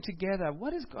sharing together.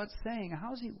 What is God saying?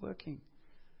 How is He working?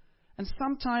 And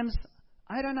sometimes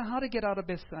I don't know how to get out of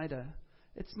Bethsaida.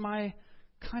 It's my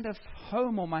kind of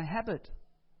home or my habit.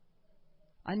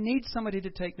 I need somebody to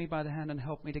take me by the hand and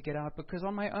help me to get out, because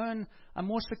on my own, I'm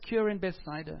more secure in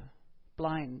Bethsaida,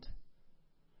 blind,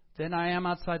 than I am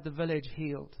outside the village,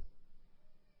 healed.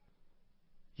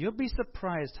 You'll be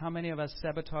surprised how many of us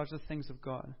sabotage the things of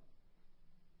God,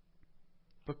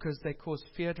 because they cause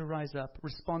fear to rise up,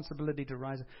 responsibility to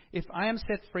rise up. If I am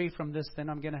set free from this, then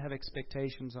I'm going to have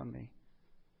expectations on me.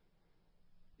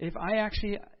 If I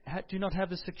actually do not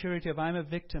have the security of I'm a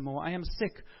victim, or I am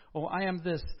sick, or I am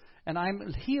this, and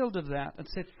I'm healed of that and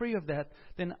set free of that,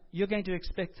 then you're going to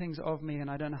expect things of me, and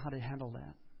I don't know how to handle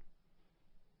that.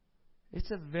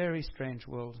 It's a very strange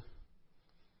world.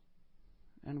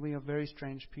 And we are very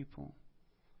strange people.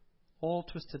 All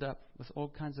twisted up with all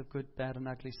kinds of good, bad, and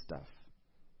ugly stuff.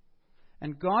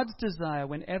 And God's desire,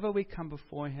 whenever we come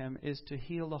before Him, is to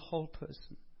heal the whole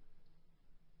person.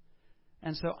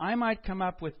 And so I might come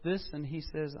up with this, and He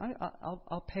says,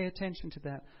 I'll pay attention to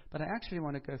that, but I actually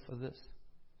want to go for this.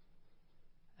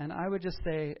 And I would just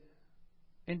say,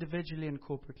 individually and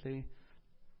corporately,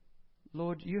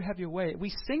 Lord, you have your way. We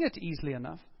sing it easily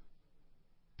enough,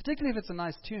 particularly if it's a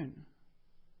nice tune.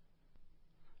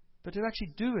 But to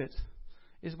actually do it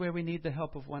is where we need the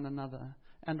help of one another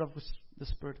and of the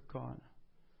Spirit of God.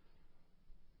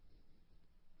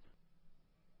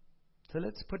 So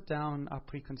let's put down our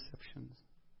preconceptions.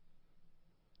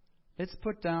 Let's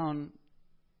put down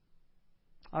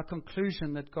our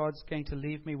conclusion that God's going to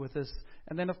leave me with this.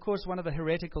 And then, of course, one of the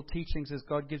heretical teachings is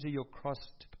God gives you your cross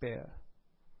to bear.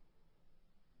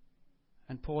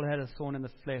 And Paul had a thorn in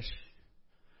the flesh.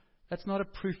 That's not a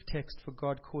proof text for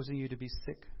God causing you to be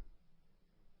sick.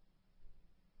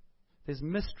 There's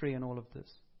mystery in all of this.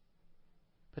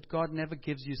 But God never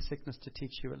gives you sickness to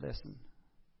teach you a lesson.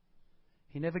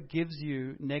 He never gives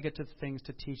you negative things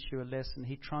to teach you a lesson.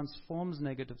 He transforms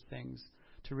negative things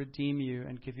to redeem you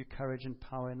and give you courage and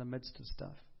power in the midst of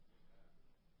stuff.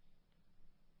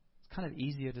 It's kind of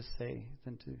easier to say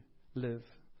than to live,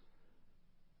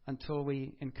 until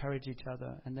we encourage each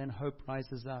other, and then hope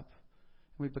rises up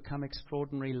and we become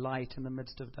extraordinary light in the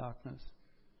midst of darkness.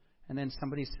 And then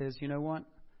somebody says, you know what?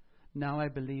 Now I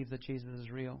believe that Jesus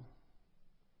is real,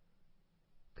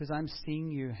 because I'm seeing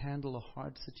you handle a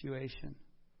hard situation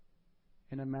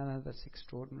in a manner that's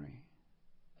extraordinary.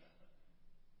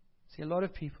 See, a lot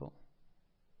of people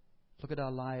look at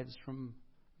our lives from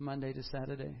Monday to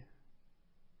Saturday,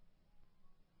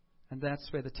 and that's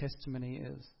where the testimony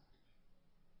is.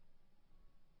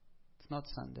 It's not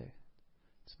Sunday.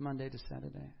 It's Monday to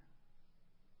Saturday.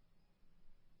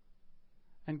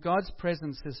 And God's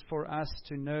presence is for us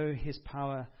to know His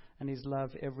power and His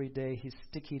love every day, His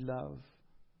sticky love.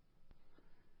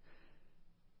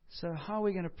 So how are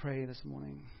we going to pray this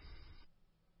morning?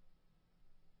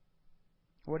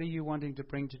 What are you wanting to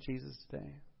bring to Jesus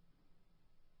today?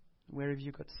 Where have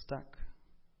you got stuck?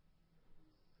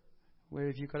 Where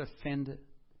have you got offended?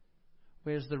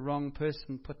 Where's the wrong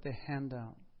person put their hand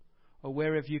out? Or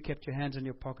where have you kept your hands in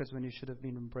your pockets when you should have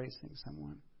been embracing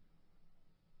someone?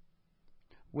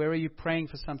 Where are you praying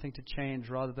for something to change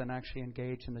rather than actually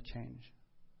engage in the change?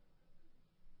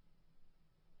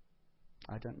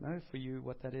 I don't know for you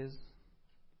what that is.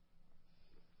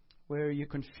 Where are you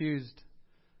confused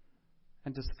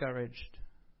and discouraged?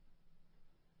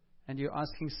 And you're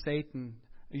asking Satan,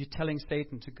 are you telling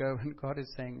Satan to go, and God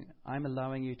is saying, I'm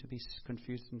allowing you to be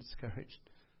confused and discouraged.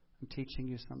 I'm teaching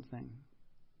you something.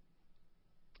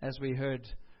 As we heard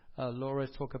Laura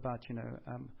talk about,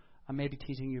 I may be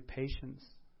teaching you patience.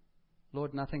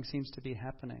 Lord, nothing seems to be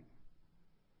happening.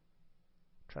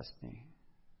 Trust me.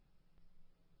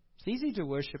 It's easy to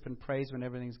worship and praise when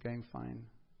everything's going fine.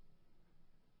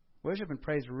 Worship and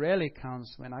praise rarely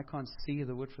counts when I can't see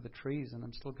the wood for the trees and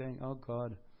I'm still going, oh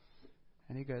God.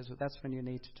 And He goes, well, that's when you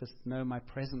need to just know my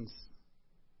presence.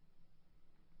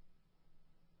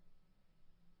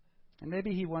 And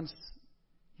maybe He wants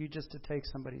you just to take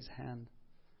somebody's hand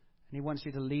And He wants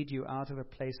you to lead you out of a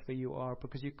place where you are,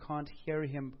 because you can't hear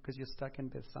Him because you're stuck in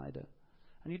Bethsaida.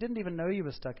 And you didn't even know you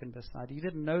were stuck in Bethsaida. You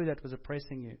didn't know that was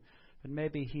oppressing you. But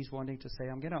maybe He's wanting to say,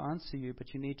 I'm going to answer you,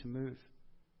 but you need to move.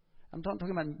 I'm not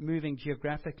talking about moving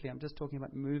geographically. I'm just talking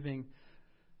about moving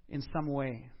in some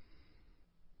way.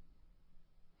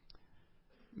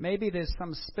 Maybe there's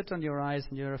some spit on your eyes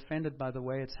and you're offended by the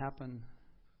way it's happened.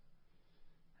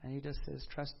 And He just says,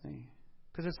 trust me.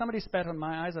 Because if somebody spat on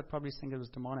my eyes, I'd probably think it was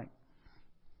demonic.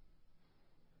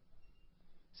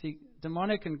 See,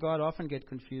 demonic and God often get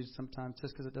confused sometimes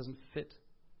just because it doesn't fit.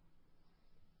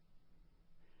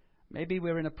 Maybe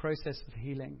we're in a process of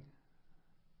healing.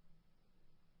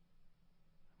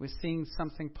 We're seeing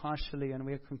something partially and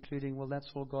we're concluding, well, that's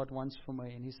all God wants for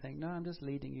me. And He's saying, no, I'm just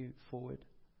leading you forward.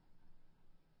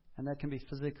 And that can be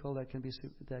physical, that can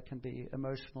be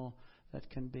emotional, that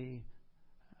can be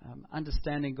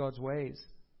understanding God's ways.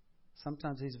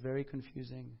 Sometimes He's very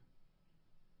confusing.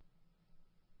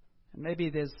 And maybe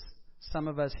there's some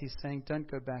of us He's saying, don't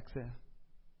go back there.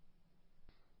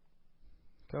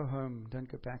 Go home,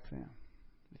 don't go back there.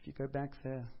 If you go back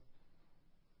there,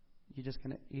 you're just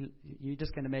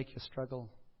going to make your struggle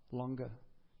longer.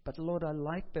 But Lord, I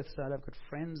like Bethsaida. I've got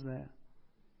friends there.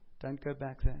 Don't go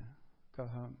back there. Go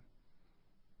home.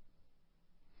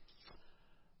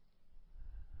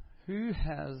 Who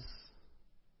has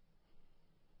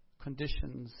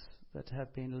conditions that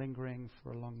have been lingering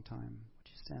for a long time? Would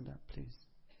you stand up, please?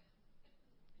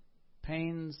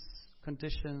 Pains,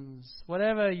 conditions,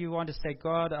 whatever you want to say.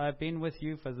 God, I've been with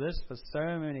you for this for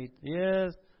so many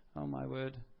years. Oh, my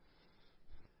word.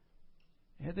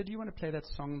 Heather, do you want to play that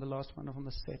song, the last one on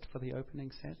the set, for the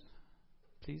opening set,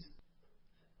 please?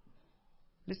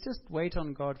 Let's just wait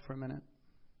on God for a minute.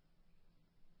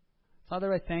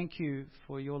 Father, I thank you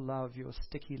for your love, your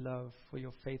sticky love, for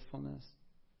your faithfulness.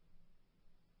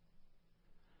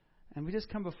 And we just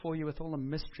come before you with all the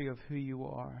mystery of who you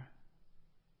are.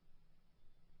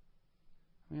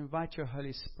 We invite your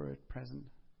Holy Spirit present.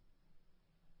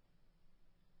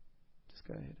 Just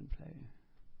go ahead and play.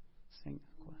 Sing.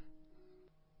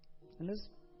 And let's,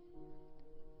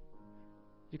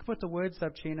 you can put the words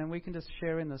up, Gina, and we can just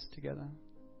share in this together.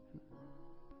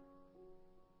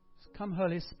 Just come,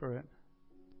 Holy Spirit.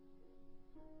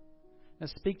 And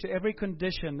speak to every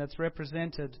condition that's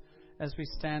represented as we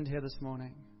stand here this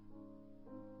morning.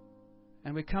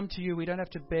 And we come to you, we don't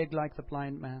have to beg like the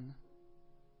blind man.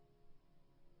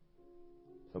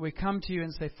 But we come to you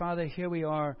and say, Father, here we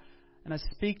are. And I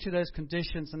speak to those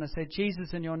conditions and I say,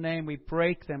 Jesus, in your name, we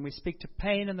break them. We speak to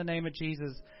pain in the name of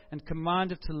Jesus and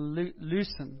command it to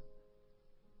loosen.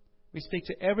 We speak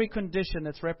to every condition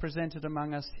that's represented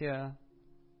among us here.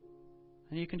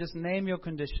 And you can just name your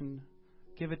condition.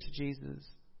 Give it to Jesus.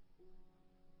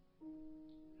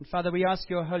 And Father, we ask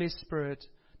your Holy Spirit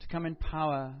to come in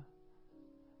power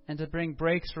and to bring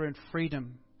breakthrough and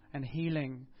freedom and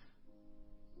healing.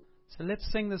 So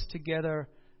let's sing this together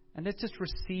and let's just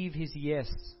receive His yes.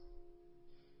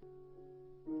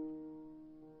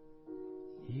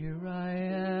 Here I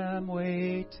am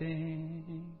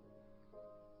waiting.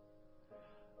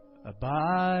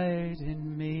 Abide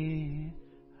in me,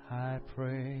 I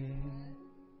pray.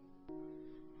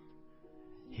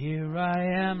 Here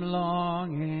I am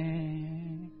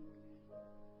longing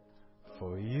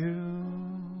for you.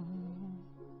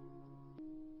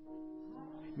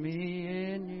 Me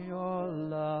in your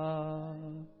love.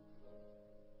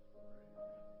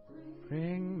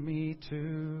 Bring me to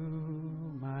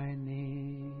my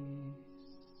knees.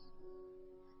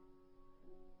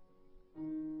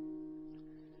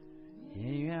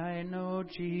 Yeah, I know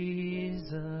Jesus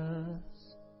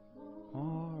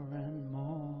more and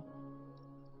more.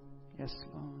 Yes,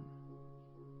 Lord.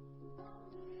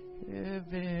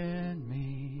 Live in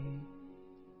me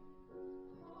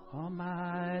all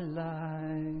my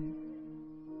life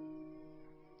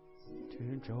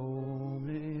to draw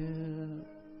me.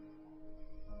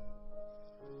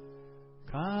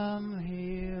 Come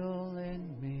heal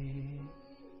in me.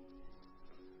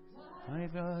 I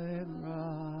am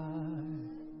right.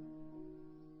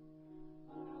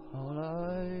 All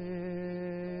I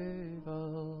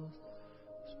was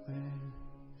when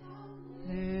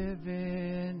live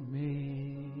in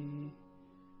me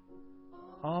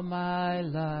all my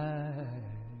life.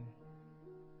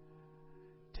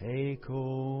 Take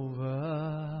over.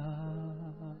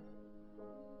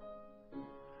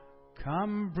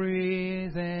 Come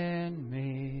breathe in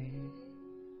me,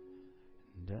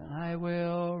 and I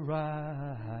will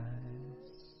rise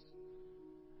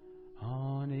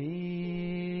on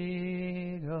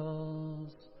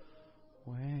eagle's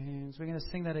wings. We're going to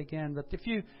sing that again. But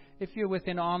if you're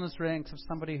within arm's length of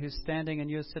somebody who's standing and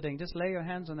you're sitting, just lay your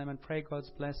hands on them and pray God's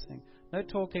blessing. No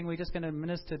talking. We're just going to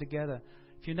minister together.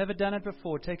 If you've never done it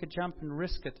before, take a jump and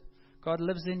risk it. God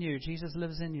lives in you. Jesus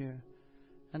lives in you.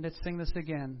 And let's sing this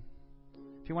again.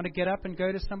 If you want to get up and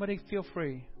go to somebody, feel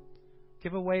free.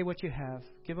 Give away what you have.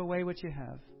 Give away what you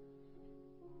have.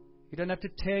 You don't have to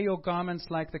tear your garments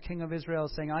like the king of Israel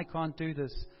saying, I can't do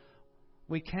this.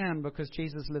 We can because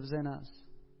Jesus lives in us.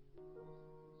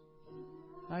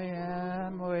 I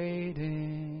am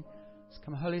waiting.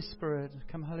 Come, Holy Spirit.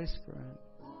 Come, Holy Spirit.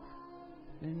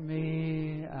 In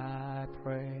me I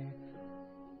pray.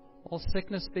 All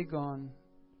sickness be gone.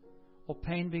 All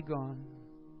pain be gone.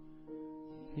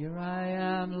 Here I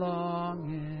am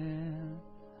longing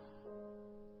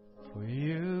for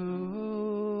you.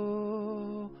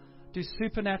 Do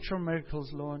supernatural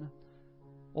miracles, Lord.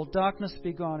 All darkness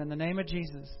be gone in the name of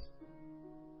Jesus.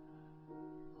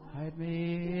 Hide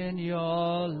me in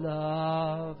your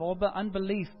love. All the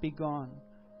unbelief be gone.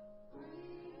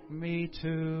 Me to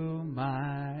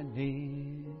my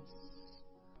knees.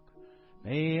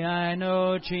 May I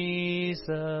know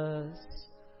Jesus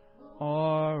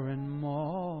more and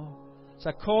more. So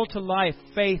I call to life,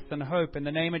 faith and hope in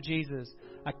the name of Jesus.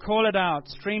 I call it out,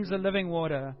 streams of living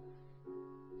water.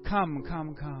 Come,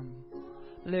 come, come.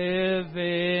 Live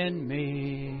in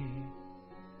me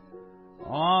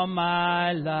all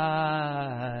my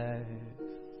life.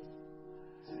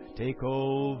 Take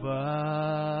over.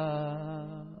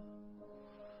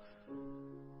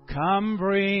 Come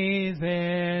breathe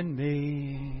in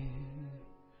me,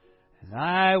 and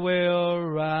I will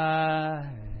rise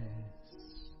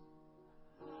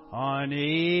on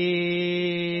eagle's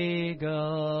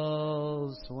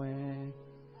wing.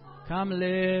 Come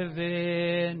live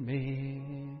in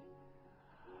me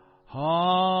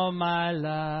all my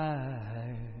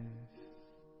life.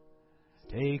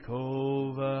 Take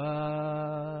over.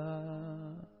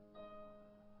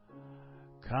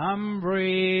 Come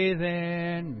breathe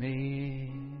in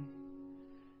me,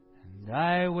 and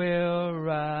I will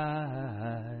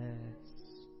rise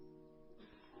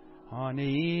on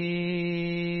eagle's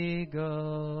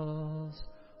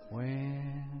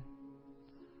wing.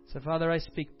 So, Father, I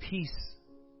speak peace.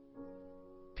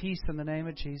 Peace in the name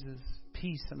of Jesus.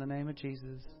 Peace in the name of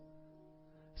Jesus.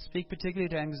 Speak particularly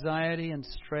to anxiety and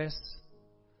stress.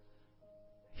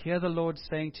 Hear the Lord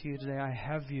saying to you today, I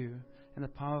have you in the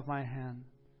palm of my hand.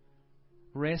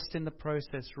 Rest in the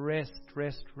process. Rest,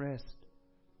 rest, rest.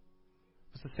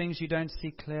 It's the things you don't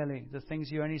see clearly, the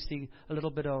things you only see a little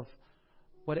bit of.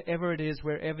 Whatever it is,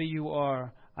 wherever you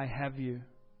are, I have you.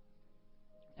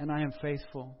 And I am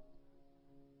faithful.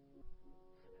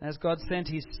 As God sent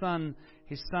His Son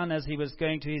as He was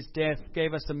going to His death,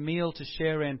 gave us a meal to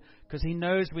share in, because He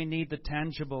knows we need the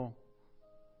tangible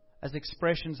as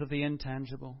expressions of the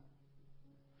intangible.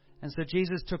 And so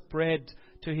Jesus took bread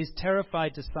to His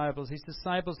terrified disciples, His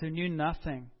disciples who knew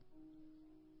nothing.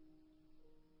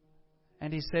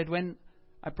 And He said, when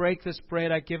I break this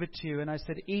bread, I give it to you. And I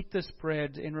said, eat this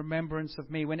bread in remembrance of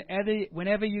me.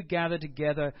 Whenever you gather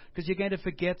together, because you're going to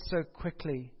forget so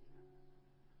quickly.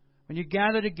 When you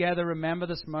gather together, remember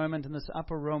this moment in this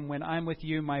upper room when I'm with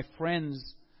you, my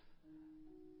friends.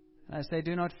 And I say,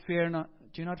 do not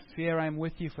fear, I'm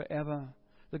with you forever.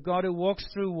 The God who walks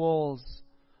through walls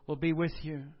will be with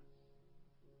you.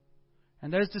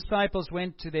 And those disciples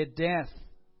went to their death.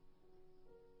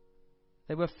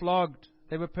 They were flogged.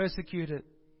 They were persecuted.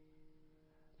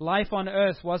 Life on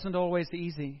earth wasn't always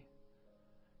easy.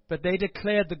 But they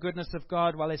declared the goodness of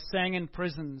God while they sang in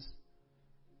prisons.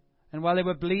 And while they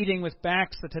were bleeding with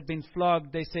backs that had been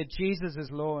flogged, they said, Jesus is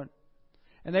Lord.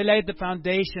 And they laid the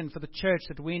foundation for the church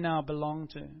that we now belong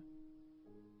to.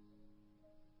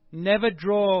 Never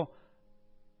draw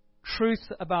truth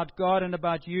about God and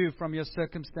about you from your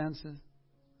circumstances.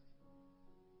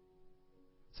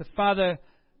 So, Father,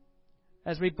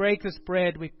 as we break this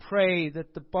bread, we pray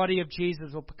that the body of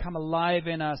Jesus will become alive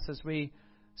in us as we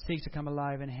seek to come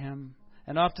alive in Him.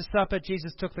 And after supper,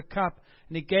 Jesus took the cup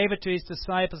and He gave it to His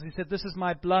disciples. He said, this is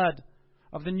my blood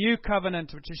of the new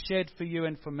covenant which is shed for you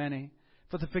and for many,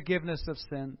 for the forgiveness of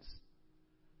sins.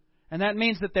 And that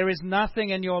means that there is nothing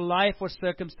in your life or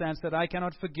circumstance that I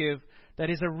cannot forgive that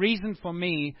is a reason for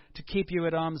me to keep you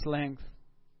at arm's length.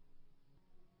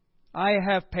 I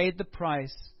have paid the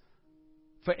price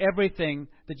for everything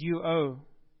that you owe.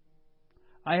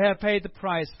 I have paid the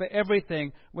price for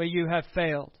everything where you have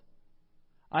failed.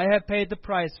 I have paid the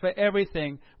price for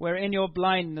everything where in your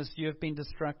blindness you have been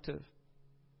destructive.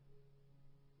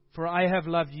 For I have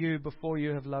loved you before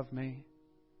you have loved me.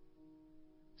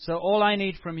 So all I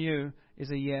need from you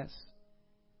is a yes.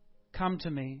 Come to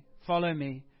me. Follow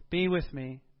me. Be with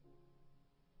me.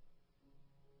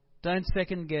 Don't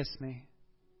second guess me.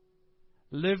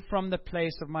 Live from the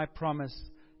place of my promise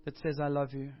that says, I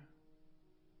love you.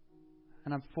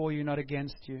 And I'm for you, not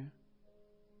against you.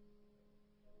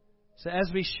 So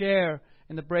as we share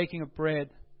in the breaking of bread,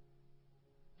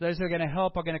 those who are going to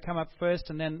help are going to come up first,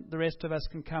 and then the rest of us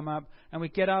can come up. And we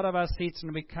get out of our seats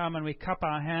and we come and we cup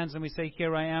our hands and we say,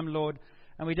 here I am, Lord.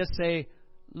 And we just say,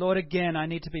 Lord, again, I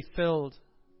need to be filled.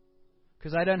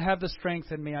 Because I don't have the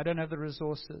strength in me. I don't have the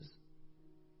resources.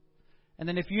 And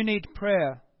then if you need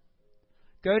prayer,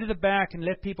 go to the back and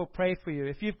let people pray for you.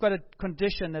 If you've got a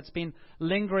condition that's been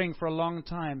lingering for a long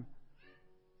time,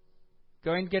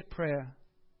 go and get prayer.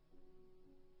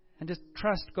 And just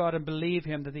trust God and believe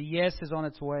Him that the yes is on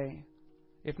its way.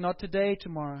 If not today,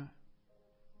 tomorrow.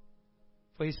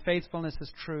 For His faithfulness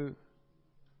is true.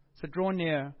 So draw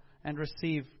near and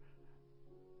receive